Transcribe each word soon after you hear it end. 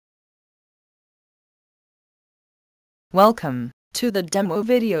Welcome to the demo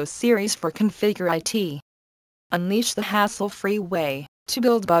video series for Configure.IT. Unleash the hassle-free way to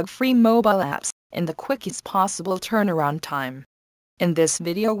build bug-free mobile apps in the quickest possible turnaround time. In this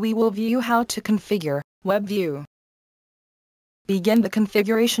video we will view how to configure Web View. Begin the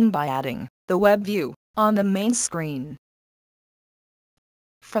configuration by adding the Web View on the main screen.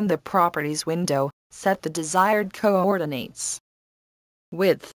 From the Properties window, set the desired coordinates,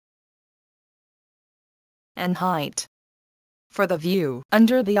 width, and height. For the view,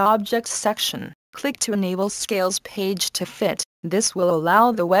 under the Objects section, click to enable Scales Page to Fit. This will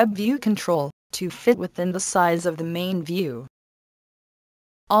allow the Web View control to fit within the size of the main view.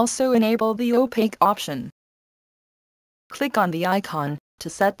 Also enable the Opaque option. Click on the icon to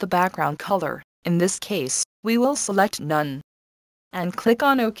set the background color. In this case, we will select None. And click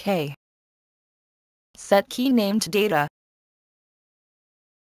on OK. Set key name to Data.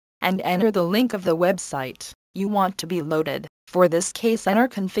 And enter the link of the website you want to be loaded. For this case, enter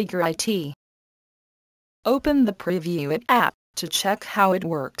Configure.IT. Open the Preview.IT app to check how it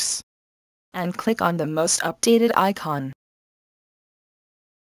works. And click on the most updated icon.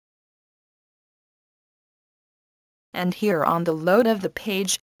 And here on the load of the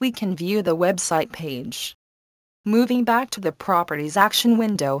page, we can view the website page. Moving back to the Properties action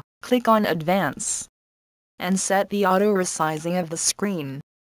window, click on Advance. And set the auto resizing of the screen.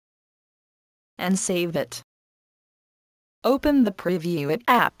 And save it. Open the Preview.IT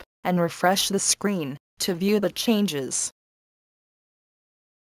app and refresh the screen to view the changes.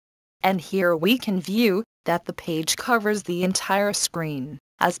 And here we can view that the page covers the entire screen,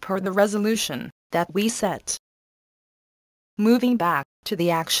 as per the resolution that we set. Moving back to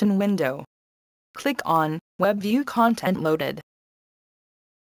the action window, click on Web View Content Loaded.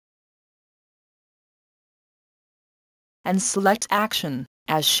 And select Action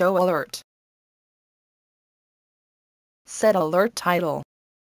as Show Alert. Set alert title.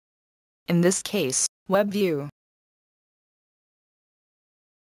 In this case, Web View.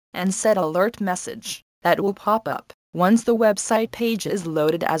 And set alert message that will pop up once the website page is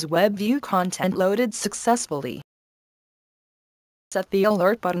loaded as Web View content loaded successfully. Set the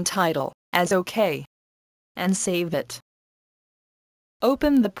alert button title as OK. And save it.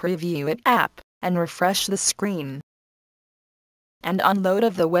 Open the Preview.IT app and refresh the screen. And on load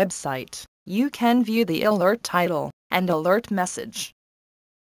of the website, you can view the alert title and alert message.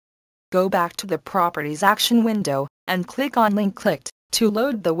 Go back to the Properties action window and click on Link Clicked to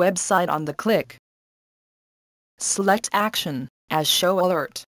load the website on the click. Select Action as Show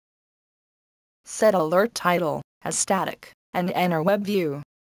Alert. Set alert title as Static and enter Web View.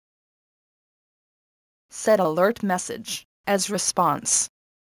 Set alert message as Response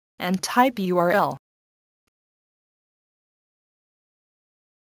and type URL.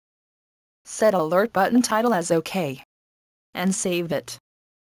 Set alert button title as OK. And save it.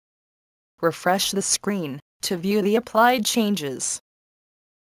 Refresh the screen to view the applied changes.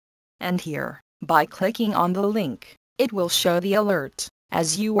 And here, by clicking on the link, it will show the alert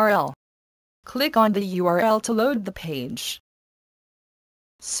as URL. Click on the URL to load the page.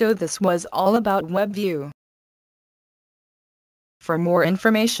 So this was all about Web View. For more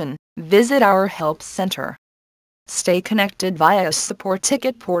information, visit our Help Center. Stay connected via support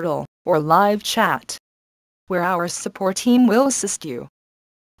ticket portal or live chat, where our support team will assist you.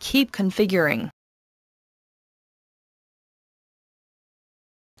 Keep configuring.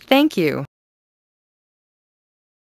 Thank you.